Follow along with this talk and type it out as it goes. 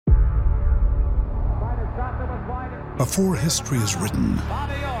Before history is written,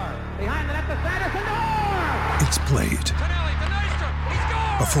 it's played.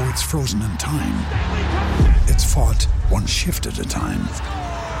 Before it's frozen in time, it's fought one shift at a time.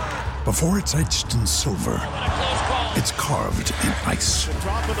 Before it's etched in silver, it's carved in ice.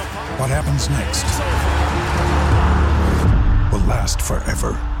 What happens next will last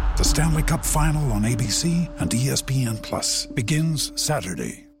forever. The Stanley Cup Final on ABC and ESPN Plus begins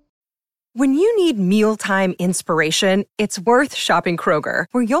Saturday. When you need mealtime inspiration, it's worth shopping Kroger,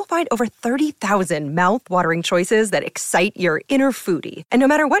 where you'll find over 30,000 mouth-watering choices that excite your inner foodie. And no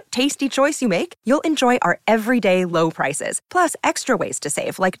matter what tasty choice you make, you'll enjoy our everyday low prices, plus extra ways to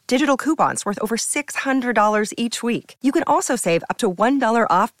save, like digital coupons worth over $600 each week. You can also save up to $1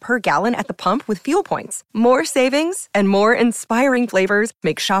 off per gallon at the pump with fuel points. More savings and more inspiring flavors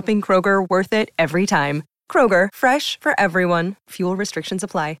make shopping Kroger worth it every time. Kroger, fresh for everyone. Fuel restrictions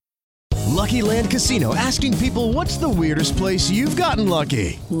apply. Lucky Land Casino, asking people, what's the weirdest place you've gotten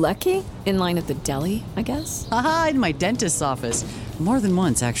lucky? Lucky? In line at the deli, I guess? Aha, in my dentist's office. More than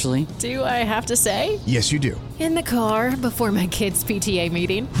once, actually. Do I have to say? Yes, you do. In the car before my kids' PTA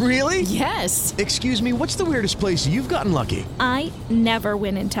meeting. Really? Yes. Excuse me, what's the weirdest place you've gotten lucky? I never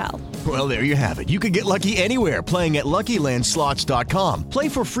win and tell. Well, there you have it. You can get lucky anywhere, playing at LuckyLandSlots.com. Play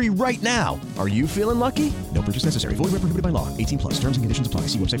for free right now. Are you feeling lucky? No purchase necessary. Void where prohibited by law. 18 plus. Terms and conditions apply.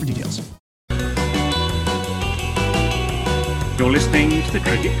 See website for details. You're listening to the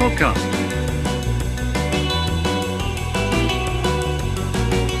Cricket Podcast.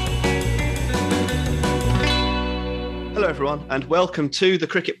 Hello, everyone, and welcome to the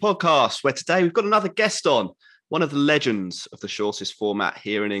Cricket Podcast, where today we've got another guest on, one of the legends of the shortest format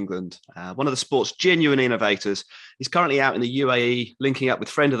here in England, one of the sport's genuine innovators. He's currently out in the UAE, linking up with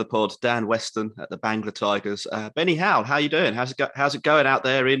friend of the pod, Dan Weston at the Bangla Tigers. Benny Howell, how are you doing? How's it going out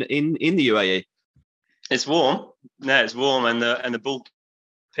there in the UAE? It's warm. No, it's warm, and the ball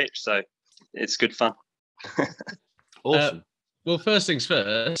pitch, so it's good fun. Awesome. Well, first things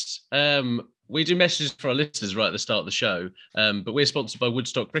first. We do messages for our listeners right at the start of the show, but we're sponsored by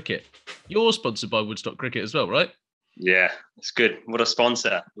Woodstock Cricket. You're sponsored by Woodstock Cricket as well, right? Yeah, it's good. What a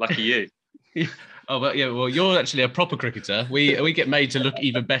sponsor. Lucky you. Oh, but yeah, well, you're actually a proper cricketer. We get made to look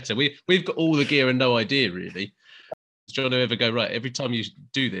even better. We've got all the gear and no idea, really. Does John ever go, right, every time you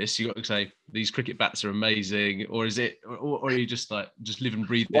do this, you got to say, these cricket bats are amazing, or is it, or are you just live and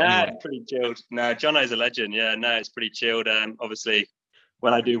breathe? Yeah, anyway? pretty chilled. No, Jono's a legend. Yeah, no, it's pretty chilled. Obviously,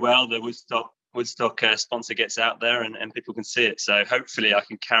 when I do well, the Woodstock sponsor gets out there and people can see it. So hopefully I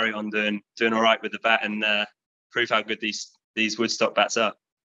can carry on doing all right with the bat and prove how good these Woodstock bats are.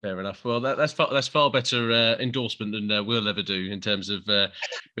 Fair enough. Well, that's far better endorsement than we'll ever do in terms of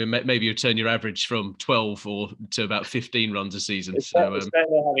maybe you turn your average from 12 to about 15 runs a season. It's better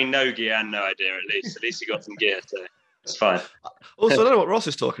having no gear and no idea at least. At least you got some gear, so it's fine. Also, I don't know what Ross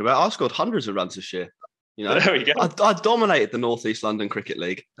is talking about. I scored hundreds of runs this year. You know, there we go. I dominated the North East London Cricket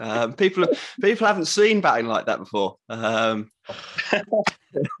League. People haven't seen batting like that before.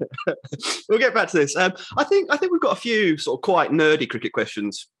 We'll get back to this. I think we've got a few sort of quite nerdy cricket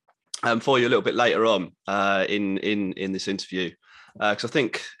questions for you a little bit later on in this interview, because I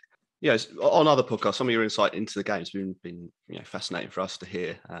think on other podcasts some of your insight into the game has been fascinating for us to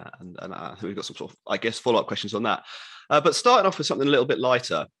hear, and I think we've got some sort of, I guess, follow-up questions on that. But starting off with something a little bit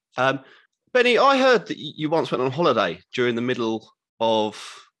lighter. Benny, I heard that you once went on holiday during the middle of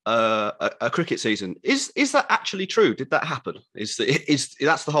a cricket season. Is that actually true? Did that happen? Is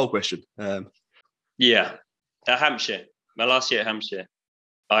that's the whole question? Yeah, at Hampshire. My last year at Hampshire,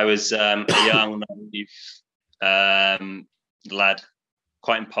 I was a young, naive lad,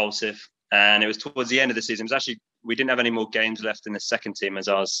 quite impulsive, and it was towards the end of the season. It was actually, we didn't have any more games left in the second team as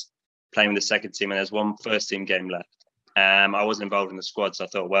I was playing with the second team, and there's one first team game left. I wasn't involved in the squad, so I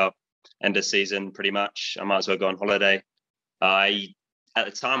thought, well, end of season, pretty much, I might as well go on holiday. At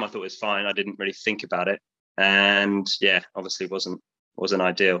the time, I thought it was fine. I didn't really think about it, and yeah, obviously wasn't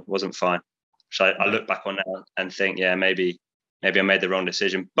ideal, wasn't fine. So I look back on now and think, yeah, maybe I made the wrong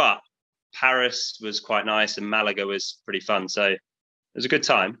decision. But Paris was quite nice, and Malaga was pretty fun. So it was a good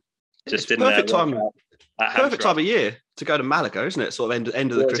time. Just didn't perfect time of year to go to Malaga, isn't it? Sort of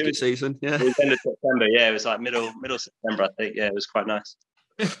end of the cricket season. Yeah, it was end of September. Yeah, it was like middle September, I think. Yeah, it was quite nice.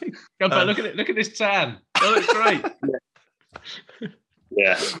 Go back, look at this tan. Oh, it's great.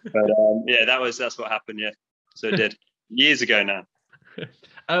 Yeah, but that's what happened. Yeah, so it did years ago now.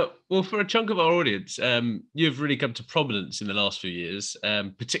 Well, for a chunk of our audience, you've really come to prominence in the last few years,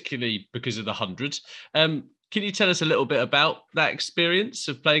 particularly because of the 100. Can you tell us a little bit about that experience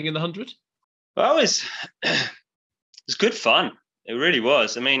of playing in the 100? Well, it was good fun. It really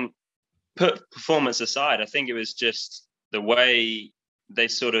was. I mean, put performance aside, I think it was just the way they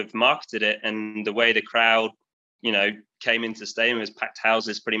sort of marketed it and the way the crowd, came into the stadium. It was packed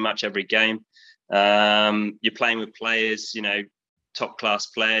houses pretty much every game. You're playing with players, top class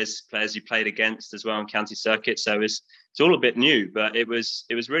players you played against as well on county circuit. So it's all a bit new, but it was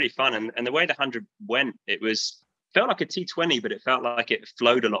really fun. And the way the 100 went, felt like a T20, but it felt like it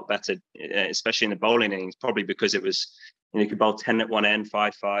flowed a lot better, especially in the bowling innings, probably because it was, you could bowl 10 at one end,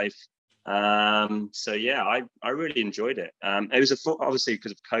 5-5. So yeah, I really enjoyed it. It was obviously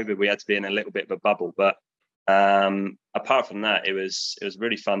because of COVID, we had to be in a little bit of a bubble, but apart from that, it was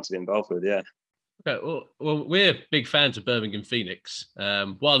really fun to be involved with. Yeah. Okay, well, we're big fans of Birmingham Phoenix.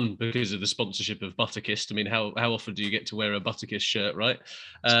 One, because of the sponsorship of Butterkist. I mean, how often do you get to wear a Butterkist shirt, right?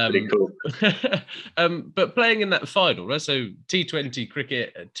 Pretty cool. But playing in that final, right? So T20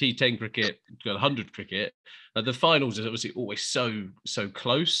 cricket, T10 cricket, 100 cricket. The finals is obviously always so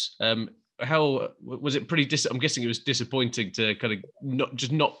close. How was it? I'm guessing it was disappointing to kind of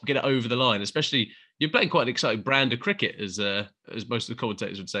not get it over the line. Especially you're playing quite an exciting brand of cricket, as most of the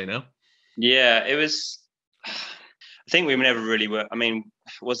commentators would say now. Yeah, it was. I think we never really were. I mean,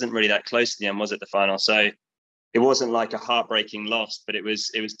 it wasn't really that close to the end, was it? The final, so it wasn't like a heartbreaking loss, but it was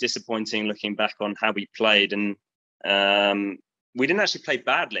disappointing looking back on how we played, and we didn't actually play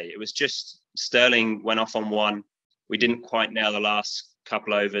badly. It was just Sterling went off on one. We didn't quite nail the last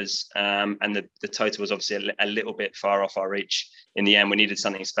couple overs, and the total was obviously a little bit far off our reach. In the end, we needed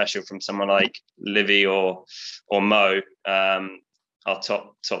something special from someone like Livy or Mo. Our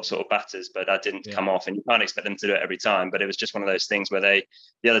top sort of batters, but that didn't come off, and you can't expect them to do it every time. But it was just one of those things where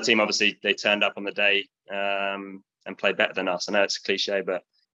the other team, obviously they turned up on the day and played better than us. I know it's a cliche, but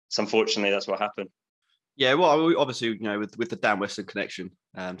unfortunately that's what happened. Yeah, well, obviously, with the Dan Weston connection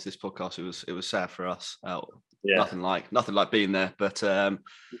to this podcast, it was sad for us. Nothing like being there, but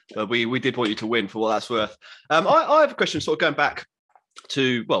we did want you to win for what that's worth. I have a question, sort of going back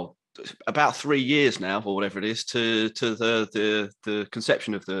to about 3 years now, or whatever it is, to the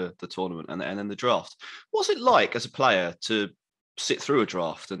conception of the tournament and then the draft. What's it like as a player to sit through a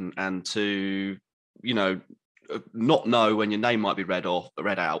draft and to not know when your name might be read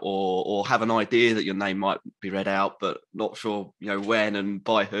out, or have an idea that your name might be read out, but not sure when and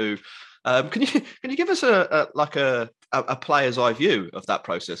by who? Can you give us a player's eye view of that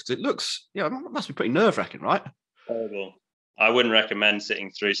process? Because it looks, it must be pretty nerve-wracking, right? Horrible. I wouldn't recommend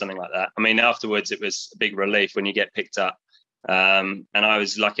sitting through something like that. I mean, afterwards, it was a big relief when you get picked up. And I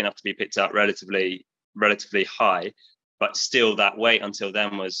was lucky enough to be picked up relatively high, but still that wait until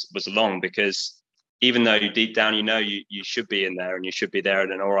then was long, because even though deep down, you should be in there and you should be there at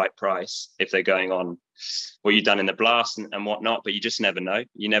an all right price if they're going on what you've done in the blast and whatnot, but you just never know.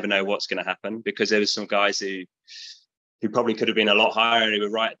 You never know what's going to happen, because there was some guys who probably could have been a lot higher and who were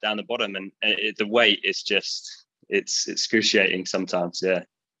right down the bottom. And the wait is just... It's excruciating sometimes. Yeah.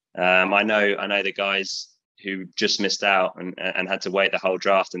 I know the guys who just missed out and had to wait the whole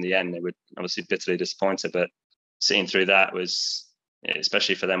draft. In the end, they were obviously bitterly disappointed, but sitting through that was,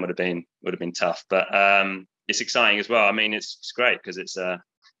 especially for them, would have been tough. But it's exciting as well. I mean, it's great because it's if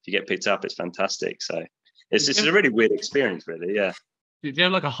you get picked up, it's fantastic. So it's a really weird experience, really. Yeah. Do you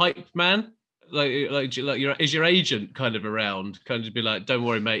have like a hype man? Is your agent kind of around? Kind of be like, don't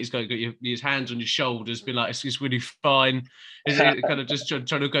worry, mate. He's got his hands on your shoulders, be like, it's really fine. Is it kind of just trying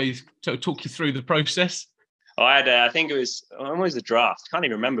to talk you through the process? I think it was almost the draft. I can't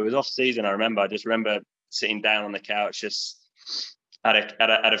even remember. It was off season. I just remember sitting down on the couch, just had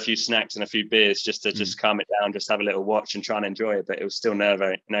a few snacks and a few beers, just to just calm it down, just have a little watch and try and enjoy it. But it was still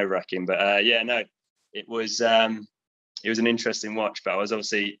nerve-wracking. But it was. It was an interesting watch, but I was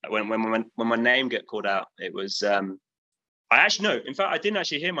obviously when my name get called out, it was. In fact, I didn't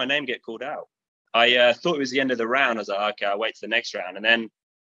actually hear my name get called out. I thought it was the end of the round. I was like, okay, I'll wait to the next round, and then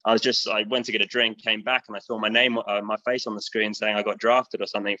I went to get a drink, came back, and I saw my name, my face on the screen saying I got drafted or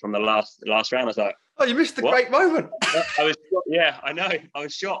something from the last round. I was like, oh, you missed the great moment. I was, yeah, I know. I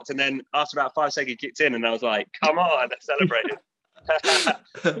was shocked, and then after about 5 seconds, it kicked in, and I was like, come on, let's celebrate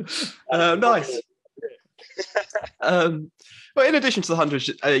it. Nice. Well, in addition to the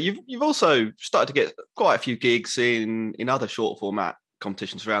 100, you've also started to get quite a few gigs in other short format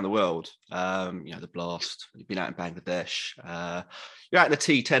competitions around the world. The Blast. You've been out in Bangladesh. You're out in the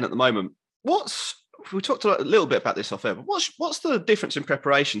T10 at the moment. We talked a little bit about this off air, but what's the difference in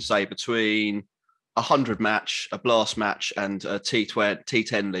preparation, say, between a 100 match, a Blast match, and a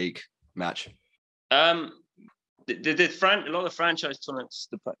T10 league match? A lot of the franchise tournaments,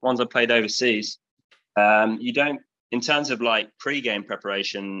 the ones I played overseas. You don't, in terms of like pre-game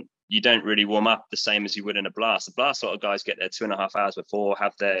preparation, you don't really warm up the same as you would in a blast. The blast, a lot of guys get there 2.5 hours before,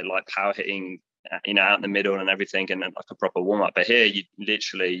 have their like power hitting, out in the middle and everything, and then like a proper warm up. But here,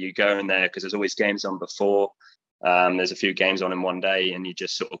 you go in there because there's always games on before. There's a few games on in one day, and you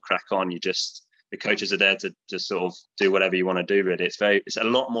just sort of crack on. The coaches are there to just sort of do whatever you want to do. Really, it's a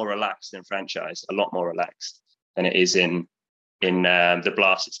lot more relaxed in franchise, a lot more relaxed than it is in the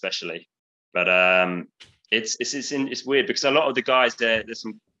blast, especially. But it's weird because a lot of the guys there's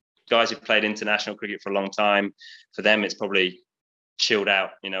some guys who played international cricket for a long time. For them, it's probably chilled out.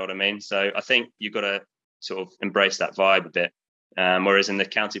 You know what I mean? So I think you've got to sort of embrace that vibe a bit. Whereas in the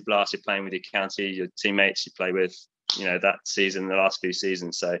county blast, you're playing with your county, your teammates you play with, that season, the last few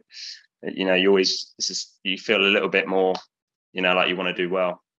seasons. So, you feel a little bit more, like you want to do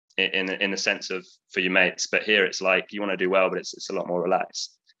well in the sense of for your mates. But here it's like you want to do well, but it's a lot more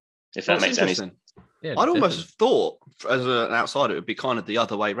relaxed. If that makes any sense. Yeah, I'd almost thought, as an outsider, it would be kind of the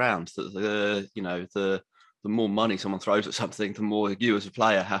other way round. That the more money someone throws at something, the more you as a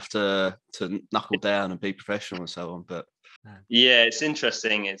player have to knuckle down and be professional and so on. But yeah, it's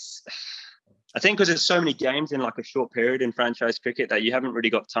interesting. I think because there's so many games in like a short period in franchise cricket that you haven't really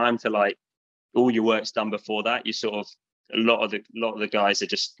got time to like all your work's done before that. You sort of a lot of the guys are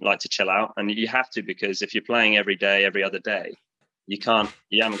just like to chill out, and you have to, because if you're playing every day, every other day, you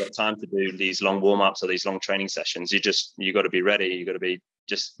haven't got time to do these long warm-ups or these long training sessions. You got to be ready. You got to be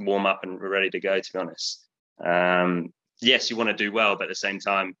just warm up and ready to go, to be honest. Yes, you want to do well, but at the same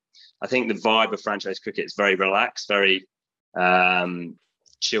time, I think the vibe of franchise cricket is very relaxed, very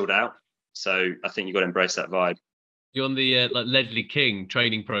chilled out. So I think you've got to embrace that vibe. You're on the like Ledley King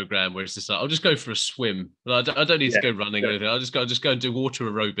training program, where it's just like, I'll just go for a swim. I don't need to go running or anything. I'll just go and do water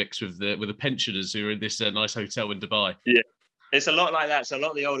aerobics with the pensioners who are in this nice hotel in Dubai. Yeah, it's a lot like that. So a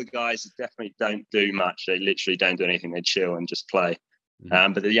lot of the older guys definitely don't do much. They literally don't do anything. They chill and just play.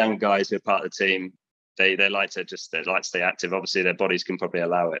 Mm-hmm. But the young guys who are part of the team, they like to stay active. Obviously, their bodies can probably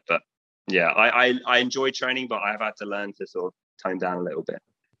allow it. But yeah, I enjoy training, but I've had to learn to sort of tone down a little bit,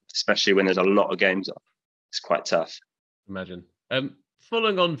 especially when there's a lot of games on. It's quite tough. Imagine.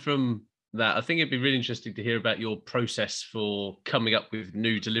 Following on from that, I think it'd be really interesting to hear about your process for coming up with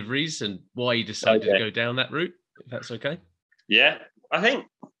new deliveries and why you decided to go down that route, if that's okay. Yeah, I think,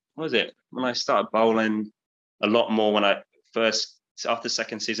 what was it? When I started bowling a lot more after the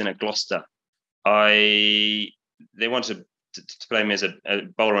second season at Gloucester, they wanted to play me as a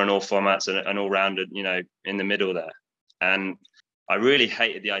bowler in all formats and an all-rounder, in the middle there. And I really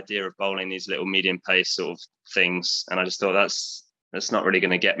hated the idea of bowling these little medium pace sort of things. And I just thought that's not really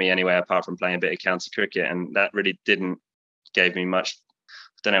going to get me anywhere apart from playing a bit of county cricket. And that really didn't give me much.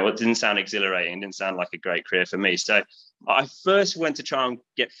 I don't know, it didn't sound exhilarating. It didn't sound like a great career for me. So I first went to try and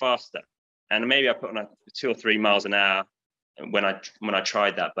get faster. And maybe I put on 2 or 3 miles an hour when I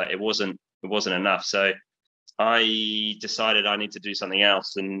tried that, but it wasn't enough. So I decided I need to do something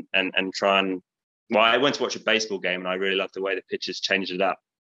else and try and, well, I went to watch a baseball game and I really loved the way the pitches changed it up.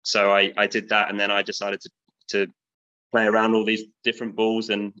 So I did that, and then I decided to play around all these different balls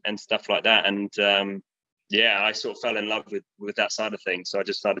and stuff like that. And I sort of fell in love with that side of things. So I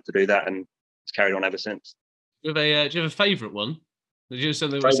just started to do that, and it's carried on ever since. Do you have a favourite one? Did you have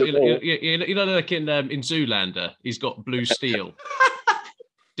something? Like in Zoolander, he's got blue steel.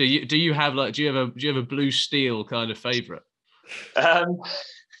 Do you have a blue steel kind of favourite?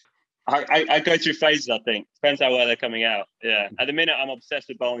 I go through phases, I think. Depends how well they're coming out. Yeah. At the minute, I'm obsessed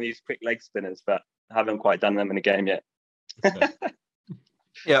with bowling these quick leg spinners, but I haven't quite done them in a game yet.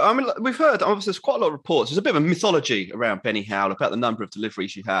 Yeah, I mean, we've heard, obviously, there's quite a lot of reports. There's a bit of a mythology around Benny Howell about the number of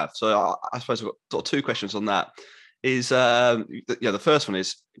deliveries you have. So I suppose I've got sort of 2 questions on that. The first one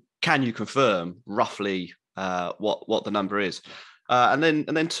is, can you confirm roughly what the number is? And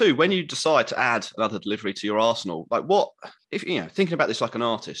then 2, when you decide to add another delivery to your arsenal, like what, if thinking about this like an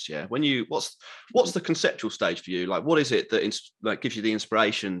artist, what's the conceptual stage for you? Like, what is it that gives you the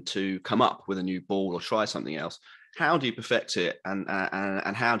inspiration to come up with a new ball or try something else? How do you perfect it, and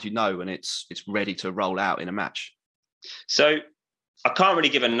how do you know when it's ready to roll out in a match? So I can't really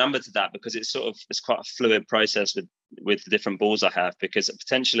give a number to that, because it's quite a fluid process with the different balls I have, because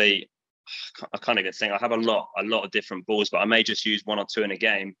potentially I can't even think. I have a lot of different balls, but I may just use 1 or 2 in a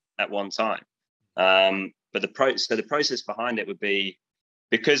game at one time. But the process behind it would be,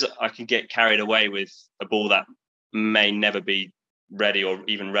 because I can get carried away with a ball that may never be ready or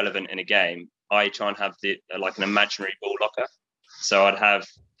even relevant in a game, I try and have like an imaginary ball locker. So I'd have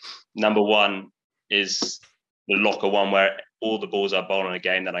number 1 is the locker one, where all the balls I bowl in a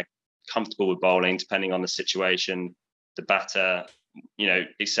game that I'm comfortable with bowling, depending on the situation, the batter,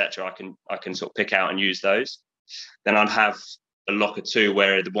 etc. I can sort of pick out and use those. Then I'd have a locker 2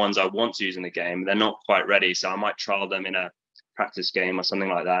 where the ones I want to use in the game, they're not quite ready. So I might trial them in a practice game or something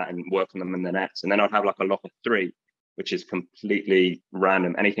like that and work on them in the nets. And then I'd have like a locker 3, which is completely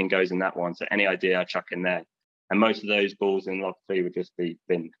random. Anything goes in that one. So any idea I chuck in there. And most of those balls in locker 3 would just be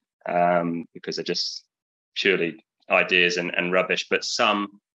binned because they're just purely ideas and rubbish. But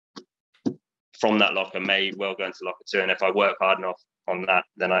some from that locker may well go into locker 2. And if I work hard enough on that,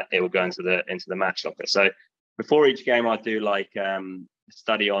 then it will go into the match locker. So before each game, I do like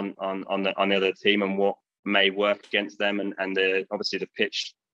study on the other team and what may work against them, and obviously the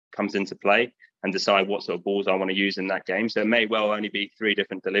pitch comes into play, and decide what sort of balls I want to use in that game. So it may well only be 3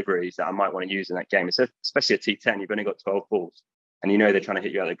 different deliveries that I might want to use in that game. So especially a T10, you've only got 12 balls, and they're trying to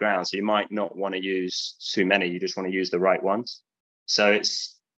hit you out of the ground, so you might not want to use too many. You just want to use the right ones. So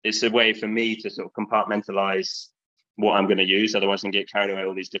it's a way for me to sort of compartmentalize what I'm going to use. Otherwise, I can get carried away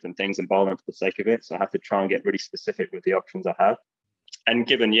all these different things and bowl them for the sake of it. So I have to try and get really specific with the options I have. And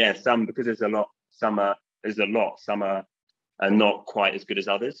given, some, because there's a lot, some are not quite as good as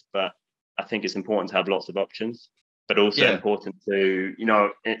others, but I think it's important to have lots of options, but also important to,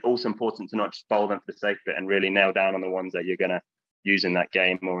 also important to not just bowl them for the sake of it and really nail down on the ones that you're going to use in that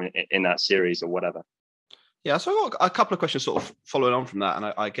game or in that series or whatever. Yeah, so I've got a couple of questions sort of following on from that, and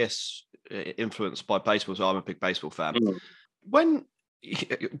I guess influenced by baseball, so I'm a big baseball fan.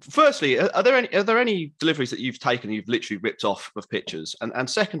 Firstly, are there any deliveries that you've taken you've literally ripped off of pitchers? And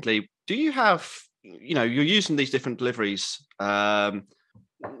secondly, do you have, you're using these different deliveries,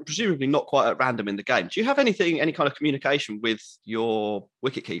 presumably not quite at random in the game. Do you have any kind of communication with your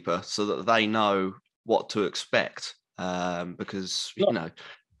wicketkeeper so that they know what to expect? Because,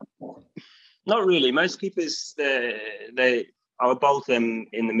 Not really. Most keepers, I would bowl them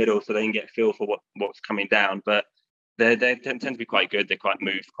in the middle so they can get a feel for what's coming down. But they tend to be quite good. They're quite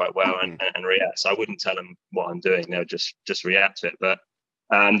moved quite well and react. So I wouldn't tell them what I'm doing. They'll just react to it. But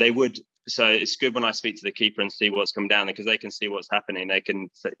they would. So it's good when I speak to the keeper and see what's come down, because they can see what's happening. They can,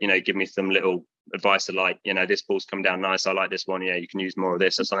 give me some little advice of like, this ball's come down nice. I like this one. Yeah, you can use more of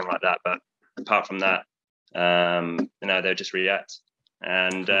this or something like that. But apart from that, they'll just react.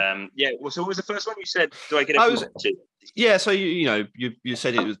 And so what was the first one you said? Do I get it? Yeah, so you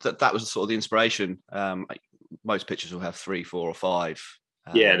said it was that was sort of the inspiration. Most pitchers will have 3, 4, or 5.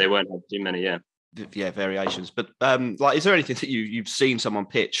 They won't have too many. Variations. But is there anything that you've seen someone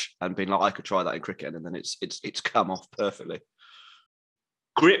pitch and been like, I could try that in cricket, and then it's come off perfectly?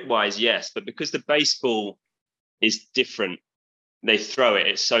 Grip wise, yes, but because the baseball is different, they throw it.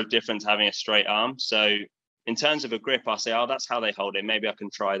 It's so different to having a straight arm. So in terms of a grip, I say, that's how they hold it. Maybe I can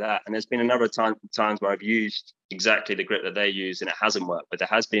try that. And there's been a number of times where I've used exactly the grip that they use and it hasn't worked. But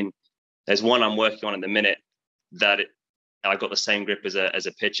there's one I'm working on at the minute that I got the same grip as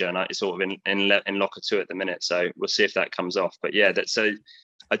a pitcher, and it's sort of in locker 2 at the minute. So we'll see if that comes off. But so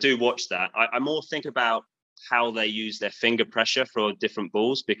I do watch that. I more think about how they use their finger pressure for different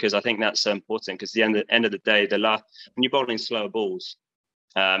balls, because I think that's so important. Because at the end of the day, when you're bowling slower balls,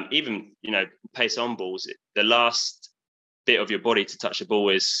 even pace on balls, the last bit of your body to touch a ball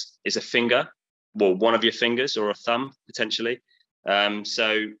is a finger, well, one of your fingers or a thumb potentially.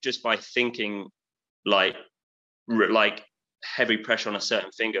 So just by thinking like heavy pressure on a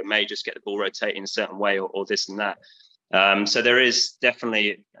certain finger may just get the ball rotating a certain way or this and that. So there is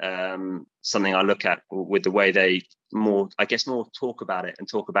definitely something I look at with the way they more talk about it and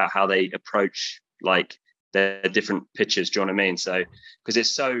talk about how they approach like their different pitches. Do you know what I mean? So because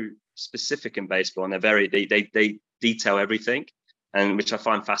it's so specific in baseball, and they detail everything, and which I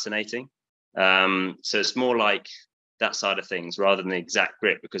find fascinating. So it's more like that side of things rather than the exact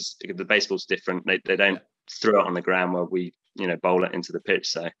grip, because the baseball's different. They don't throw it on the ground where we bowl it into the pitch.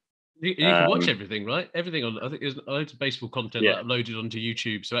 So you can watch everything, right? Everything on. I think there's loads of baseball content uploaded onto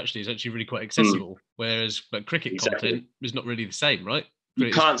YouTube, so actually it's really quite accessible. Whereas cricket content is not really the same, right? You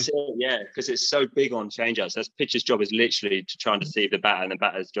can't see it, because it's so big on change-outs. That's pitcher's job is literally to try and deceive the batter, and the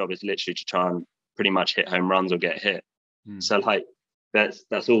batter's job is literally to try and pretty much hit home runs or get hit. So like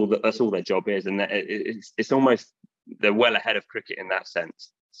that's all their job is, and it's almost they're well ahead of cricket in that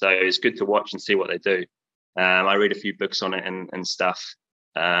sense. So it's good to watch and see what they do. I read a few books on it and stuff,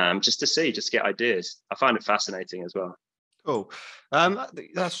 just to get ideas. I find it fascinating as well. Cool.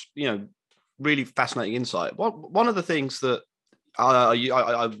 That's really fascinating insight. One of the things that I we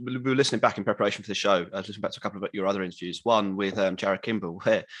were listening back in preparation for the show. I was listening back to a couple of your other interviews. One with Jared Kimball,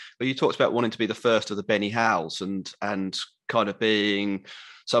 where you talked about wanting to be the first of the Benny Howells and kind of being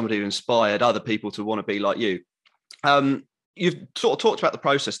somebody who inspired other people to want to be like you. you've sort of talked about the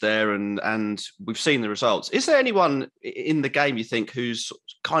process there, and we've seen the results. Is there anyone in the game you think who's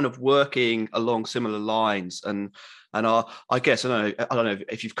kind of working along similar lines? And I guess I don't know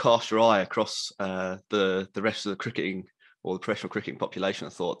if you've cast your eye across the rest of the cricketing or the professional cricketing population. I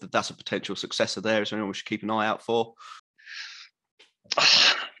thought that's a potential successor there. Is there anyone we should keep an eye out for?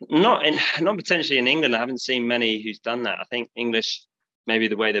 Not potentially in England. I haven't seen many who's done that. I think English, maybe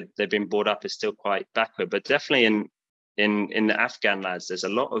the way that they've been brought up is still quite backward, but definitely in the Afghan lads, there's a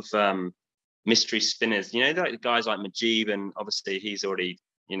lot of mystery spinners. Like guys like Majib, and obviously he's already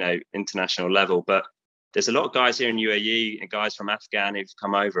international level. But there's a lot of guys here in UAE and guys from Afghan who've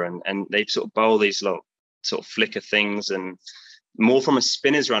come over, and they sort of bowl these sort of flicker things, and more from a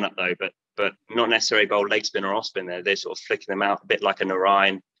spinner's run up though, but not necessarily bowl leg spin or off spin. They're sort of flicking them out a bit like a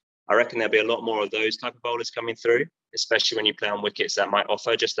Narayan. I reckon there'll be a lot more of those type of bowlers coming through, especially when you play on wickets that might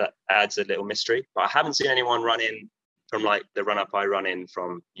offer. Just that adds a little mystery. But I haven't seen anyone run in from like the run up I run in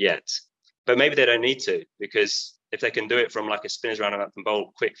from yet. But maybe they don't need to, because if they can do it from like a spinner's run up and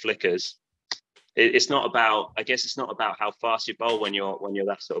bowl quick flickers, it's not about how fast you bowl when you're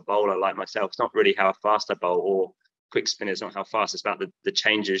that sort of bowler like myself. It's not really how fast I bowl or quick spinners, not how fast. It's about the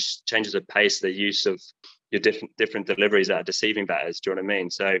changes of pace, the use of your different deliveries that are deceiving batters. Do you know what I mean?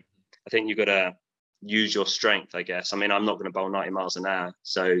 So I think you've got to use your strength, I guess. I mean, I'm not going to bowl 90 miles an hour,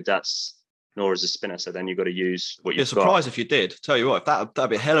 so nor as a spinner. So then you've got to use what you've got. You're surprised if you did. Tell you what, that'd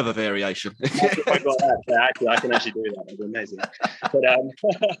be a hell of a variation. If I got that, actually, I can actually do that. That'd be amazing. But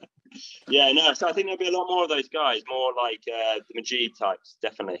so I think there'll be a lot more of those guys, more like the Majid types,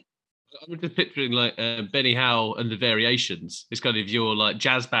 definitely. I'm just picturing like Benny Howell and the Variations. It's kind of your like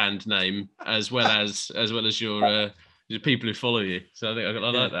jazz band name as well as your people who follow you. So I think I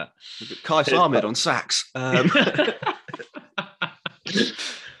like that. Kais Ahmed on sax.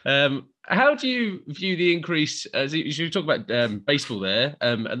 How do you view the increase? As you talk about baseball there,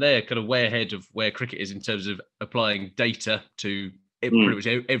 and they're kind of way ahead of where cricket is in terms of applying data to pretty much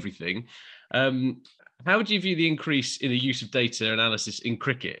everything. How do you view the increase in the use of data analysis in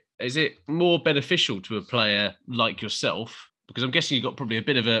cricket? Is it more beneficial to a player like yourself? Because I'm guessing you've got probably a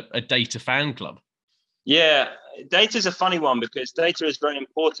bit of a data fan club. Yeah, data is a funny one because data is very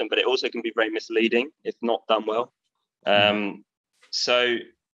important, but it also can be very misleading if not done well. So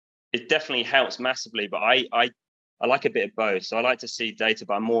it definitely helps massively, but I like a bit of both. So I like to see data,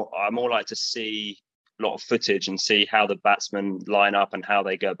 but I more like to see a lot of footage and see how the batsmen line up and how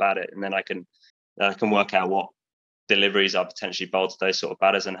they go about it, and then I can work out what deliveries are potentially bowled to those sort of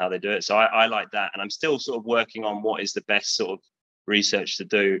batters and how they do it. So I like that, and I'm still sort of working on what is the best sort of research to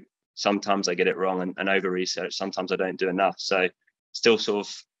do. Sometimes I get it wrong and over research. Sometimes I don't do enough. So still sort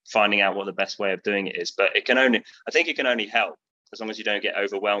of finding out what the best way of doing it is. But I think it can only help as long as you don't get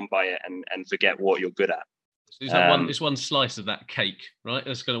overwhelmed by it and forget what you're good at. It's one slice of that cake, right?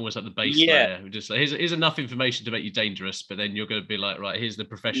 That's kind of almost like the base layer. Just like, here's enough information to make you dangerous, but then you're going to be like, right, here's the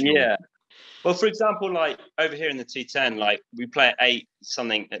professional. Yeah. Well, for example, like over here in the T10, like we play at 8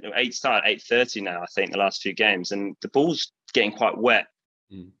 start at 8:30 now, I think, the last few games, and the ball's getting quite wet.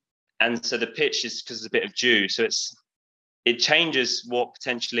 And so the pitch is, because there's a bit of dew, so it changes what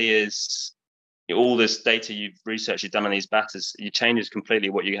potentially is all this data you've done on these batters. It changes completely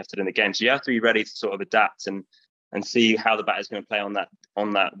what you have to do in the game. So you have to be ready to sort of adapt and see how the batter's going to play on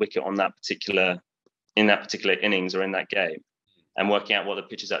that wicket in that particular innings or in that game, and working out what the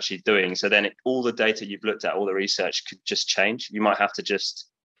pitch is actually doing. So then all the data you've looked at, all the research could just change. You might have to just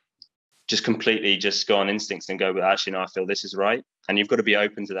completely just go on instincts and go, well, actually, no, I feel this is right. And you've got to be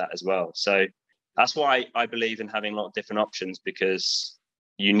open to that as well. So that's why I believe in having a lot of different options, because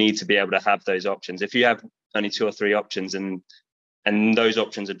you need to be able to have those options. If you have only 2 or 3 options and those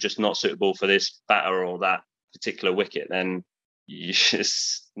options are just not suitable for this batter or that particular wicket, then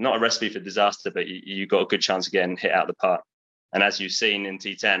it's not a recipe for disaster, but you've got a good chance of getting hit out of the park. And as you've seen in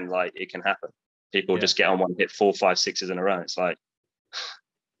T10, like, it can happen. People just get on one, hit 4, 5 sixes in a row. It's like,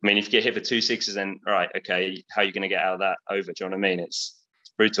 I mean, if you get hit for 2 sixes, then right, okay, how are you going to get out of that over? Do you know what I mean? It's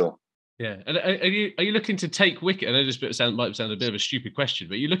brutal. Yeah. And are you looking to take wicket? I know this might sound a bit of a stupid question,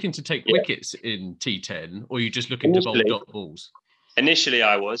 but are you looking to take wickets in T10, or are you just looking to bowl dot balls? Initially,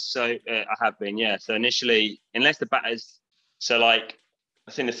 I was. So I have been, yeah. So initially, unless the batters, so like,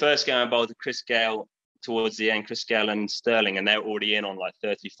 I think the first game I bowled to Chris Gale towards the end, Chris Gale and Sterling, and they're already in on like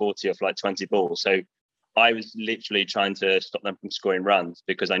 30, 40 off like 20 balls. So I was literally trying to stop them from scoring runs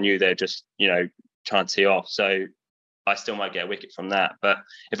because I knew they're just, trying to tee off. So I still might get a wicket from that. But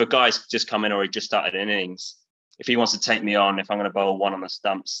if a guy's just come in or he just started an innings, if he wants to take me on, if I'm going to bowl one on the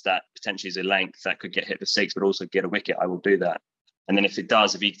stumps that potentially is a length that could get hit for 6, but also get a wicket, I will do that. And then if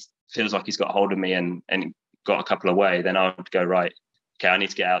he feels like he's got hold of me and got a couple away, then I would go, right, okay, I need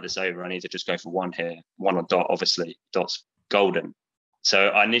to get out this over. I need to just go for one here, one on dot. Obviously, dot's golden. So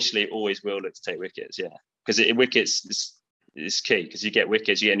I initially always will look to take wickets, yeah, because wickets is key, because you get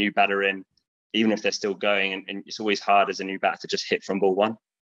wickets, you get a new batter in, even if they're still going, and it's always hard as a new batter to just hit from ball one.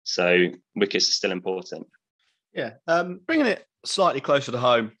 So wickets are still important. Yeah, bringing it slightly closer to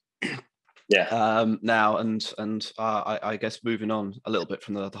home. Yeah. Now and I guess moving on a little bit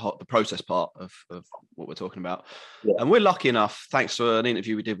from the process part of what we're talking about. Yeah. And we're lucky enough, thanks to an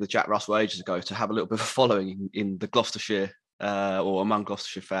interview we did with Jack Russell ages ago, to have a little bit of a following in the Gloucestershire or among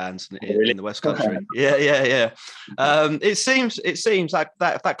Gloucestershire fans in the West Country. Yeah. It seems like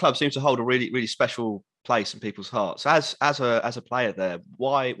that club seems to hold a really, really special place in people's hearts. As a player there,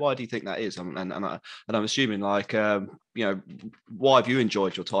 why do you think that is? And I'm assuming, like, why have you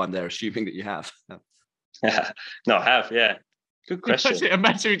enjoyed your time there? Assuming that you have. No, I have. Yeah. Good question.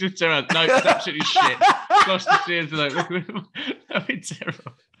 Imagine we just turn around. No, it's absolutely shit. Gloucestershire's like, that'd be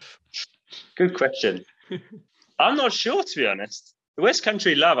terrible. Good question. I'm not sure, to be honest. The West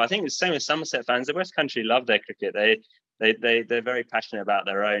Country love, I think it's the same as Somerset fans. The West Country love their cricket. They're very passionate about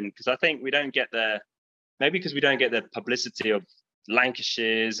their own, because I think we don't get maybe because we don't get the publicity of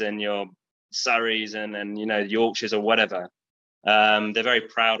Lancashires and your Surreys and Yorkshires or whatever. They're very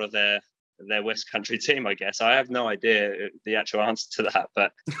proud of their West Country team, I guess. I have no idea the actual answer to that,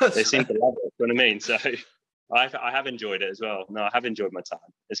 but they seem to love it. You know what I mean? So I have enjoyed it as well. No, I have enjoyed my time.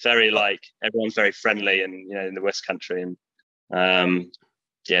 It's very everyone's very friendly, and in the West Country, and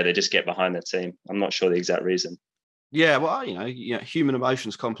they just get behind their team. I'm not sure the exact reason. Yeah, well, human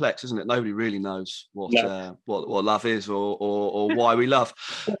emotion's complex, isn't it? Nobody really knows what love is or why we love.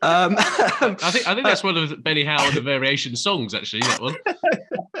 I think that's one of Benny Howell and the Variation songs, actually. That one.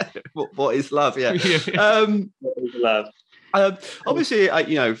 What is love? Yeah. What is love? Obviously,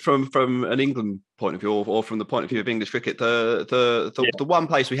 from an England point of view, or from the point of view of English cricket, the one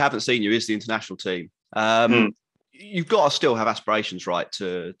place we haven't seen you is the international team. You've got to still have aspirations, right,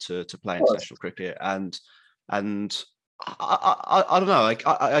 to play international cricket, and I don't know.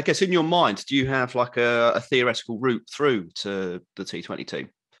 I guess in your mind, do you have like a theoretical route through to the T20 team?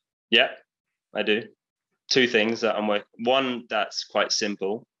 Yeah, I do. Two things that I'm working. One that's quite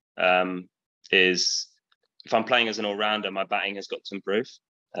simple is, if I'm playing as an all-rounder, my batting has got to improve,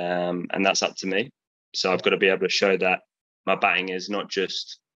 and that's up to me. So I've got to be able to show that my batting is not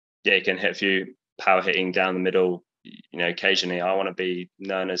just, you can hit a few power hitting down the middle, occasionally. I want to be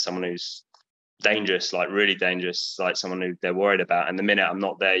known as someone who's dangerous, like really dangerous, like someone who they're worried about. And the minute I'm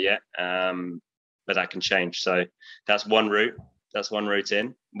not there yet, but that can change. So that's one route. That's one route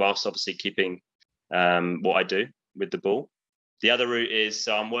in, whilst obviously keeping what I do with the ball. The other route is,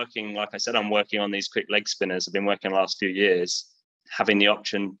 so I'm working, like I said, I'm working on these quick leg spinners. I've been working the last few years, having the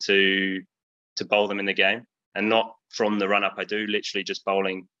option to bowl them in the game, and not from the run up. I do literally just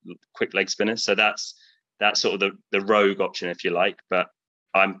bowling quick leg spinners. So that's sort of the rogue option, if you like. But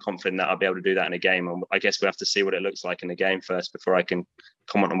I'm confident that I'll be able to do that in a game. And I guess we have to see what it looks like in the game first before I can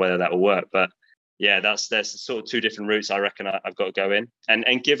comment on whether that will work. But yeah, there's sort of two different routes I reckon I've got to go in.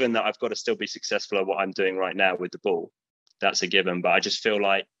 And given that I've got to still be successful at what I'm doing right now with the ball, that's a given. But I just feel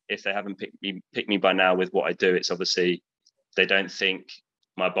like if they haven't picked me by now with what I do, it's obviously they don't think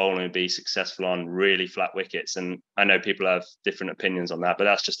my bowling would be successful on really flat wickets. And I know people have different opinions on that, but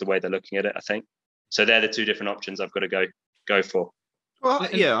that's just the way they're looking at it, I think. So they're the two different options I've got to go for. Well,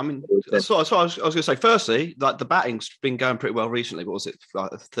 yeah, I mean, so I was going to say, firstly, like the batting's been going pretty well recently. What was it, like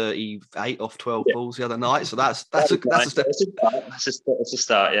 38 off 12 balls the other night? So that's a step. It's a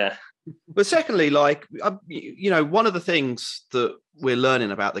start, yeah. But secondly, like, one of the things that we're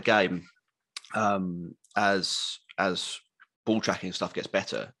learning about the game as ball tracking stuff gets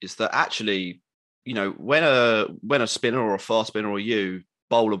better is that actually, when a spinner or a fast spinner or you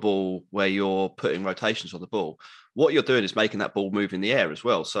bowl a ball where you're putting rotations on the ball, what you're doing is making that ball move in the air as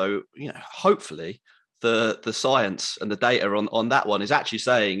well. So, hopefully the science and the data on that one is actually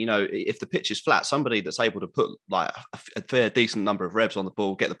saying, if the pitch is flat, somebody that's able to put like a fair decent number of revs on the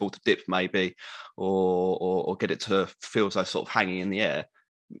ball, get the ball to dip maybe, or get it to feel as though sort of hanging in the air,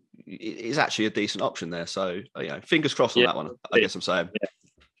 is actually a decent option there. So, fingers crossed on that one, I guess I'm saying. Yeah.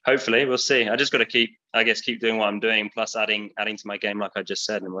 Hopefully, we'll see. I just got to keep doing what I'm doing, plus adding to my game, like I just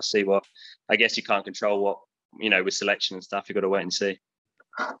said, and we'll see what. I guess you can't control what with selection and stuff. You've got to wait and see.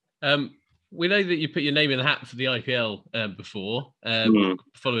 We know that you put your name in the hat for the IPL before,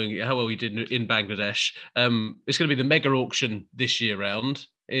 following how well you did in Bangladesh. It's going to be the mega auction this year round.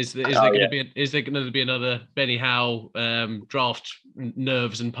 Is there going to be another Benny Howell draft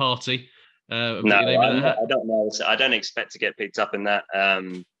nerves and party? No, I don't know. I don't expect to get picked up in that.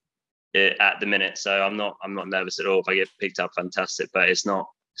 at the minute. So I'm not nervous at all. If I get picked up, fantastic. But it's not.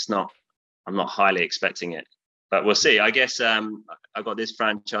 I'm not highly expecting it. But we'll see. I guess I've got this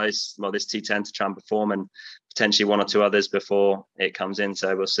franchise, this T10 to try and perform, and potentially one or two others before it comes in.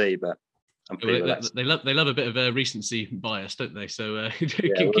 So we'll see. But I'm pretty relaxed. They love a bit of a recency bias, don't they? So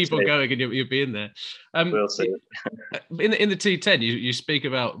keep on going, and you'll be in there. We'll see. In the T10, you speak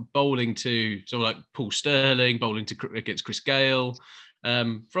about bowling to sort of like Paul Sterling, bowling against Chris Gale.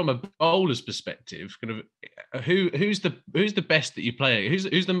 From a bowler's perspective, kind of who's the best that you play?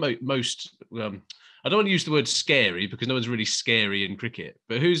 Who's the most I don't want to use the word scary because no one's really scary in cricket,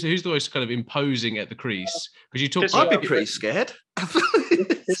 but who's the most kind of imposing at the crease? Because you talk. I'd be pretty scared.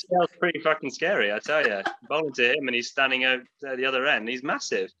 This guy's pretty fucking scary, I tell you. Bowling to him and he's standing over the other end. He's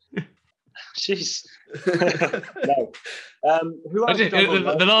massive. Jeez. No.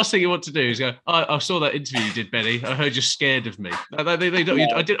 The last thing you want to do is go, I saw that interview you did, Benny. I heard you're scared of me. I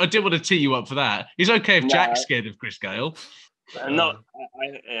didn't want to tee you up for that. It's okay if Jack's scared of Chris Gale.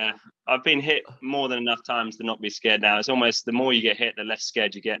 I've been hit more than enough times to not be scared now. It's almost the more you get hit, the less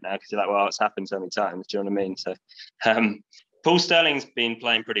scared you get now because you're like, well, it's happened so many times. Do you know what I mean? So Paul Sterling's been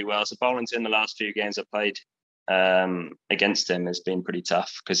playing pretty well. So bowling in the last few games I played against him has been pretty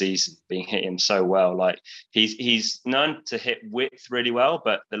tough because he's been hitting so well. Like he's known to hit width really well,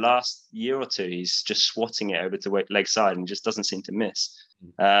 but the last year or two he's just swatting it over to leg side and just doesn't seem to miss.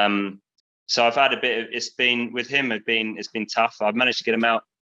 So I've had a bit of it's been tough. I've managed to get him out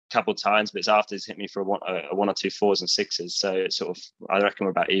a couple of times, but it's after he's hit me for one or two fours and sixes. So it's sort of I reckon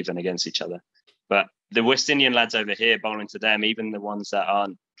we're about even against each other. But the West Indian lads over here bowling to them, even the ones that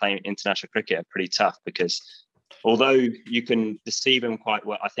aren't playing international cricket, are pretty tough because although you can deceive him quite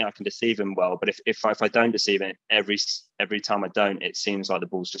well, I think I can deceive him well. But if I don't deceive him, every time I don't, it seems like the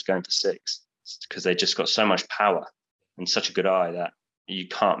ball's just going for six because they just got so much power and such a good eye that you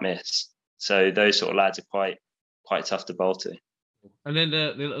can't miss. So those sort of lads are quite tough to bowl to. And then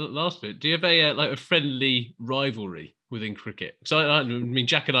the last bit, do you have a friendly rivalry within cricket? So I mean,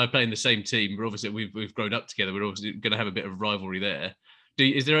 Jack and I play in the same team. But obviously we've grown up together. We're obviously going to have a bit of rivalry there.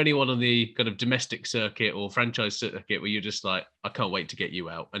 Is there anyone on the kind of domestic circuit or franchise circuit where you're just like, I can't wait to get you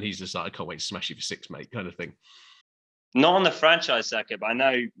out, and he's just like, I can't wait to smash you for six, mate, kind of thing? Not on the franchise circuit, but I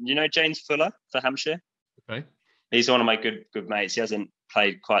know James Fuller for Hampshire. Okay, he's one of my good mates. He hasn't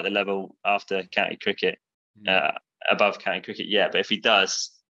played quite the level after county cricket, above county cricket yet. But if he does,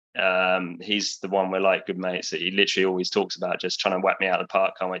 he's the one we're like good mates that he literally always talks about, just trying to whack me out of the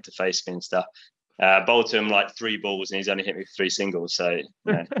park. Can't wait to face me and stuff. Bowled to him like 3 balls and he's only hit me 3 singles. So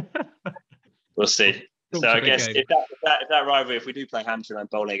we'll see. So I guess if that rivalry, if we do play Hampshire and I'm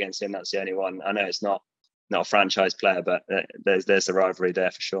bowling against him, that's the only one. I know it's not a franchise player, but there's the rivalry there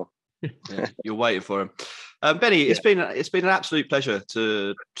for sure. Yeah, you're waiting for him. Benny, it's been an absolute pleasure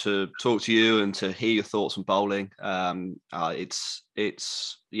to talk to you and to hear your thoughts on bowling. It's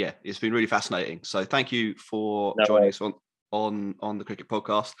been really fascinating. So thank you for joining us on the Cricket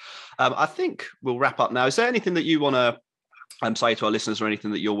Podcast. I think we'll wrap up now. Is there anything that you want to say to our listeners, or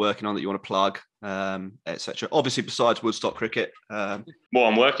anything that you're working on that you want to plug, etc.? Obviously, besides Woodstock Cricket. What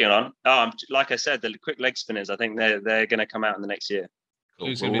I'm working on? Like I said, the quick leg spinners. I think they're going to come out in the next year.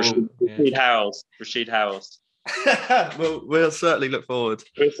 Cool. Rashid Howells. We'll certainly look forward.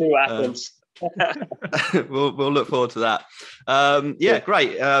 We'll see what happens. We'll look forward to that.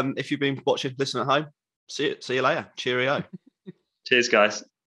 Great. If you've been watching, listen at home. See you later. Cheerio. Cheers, guys.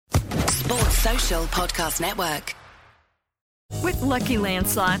 Sports Social Podcast Network. With Lucky Land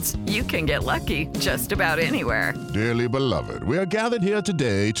Slots, you can get lucky just about anywhere. Dearly beloved, we are gathered here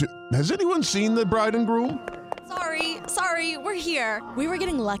today to... Has anyone seen the bride and groom? Sorry, we're here. We were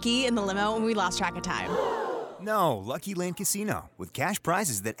getting lucky in the limo and we lost track of time. No, Lucky Land Casino, with cash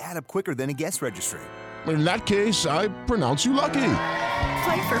prizes that add up quicker than a guest registry. In that case, I pronounce you lucky.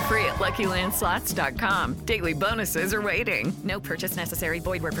 Play for free at LuckyLandSlots.com. Daily bonuses are waiting. No purchase necessary.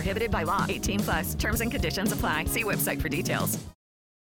 Void where prohibited by law. 18+. Terms and conditions apply. See website for details.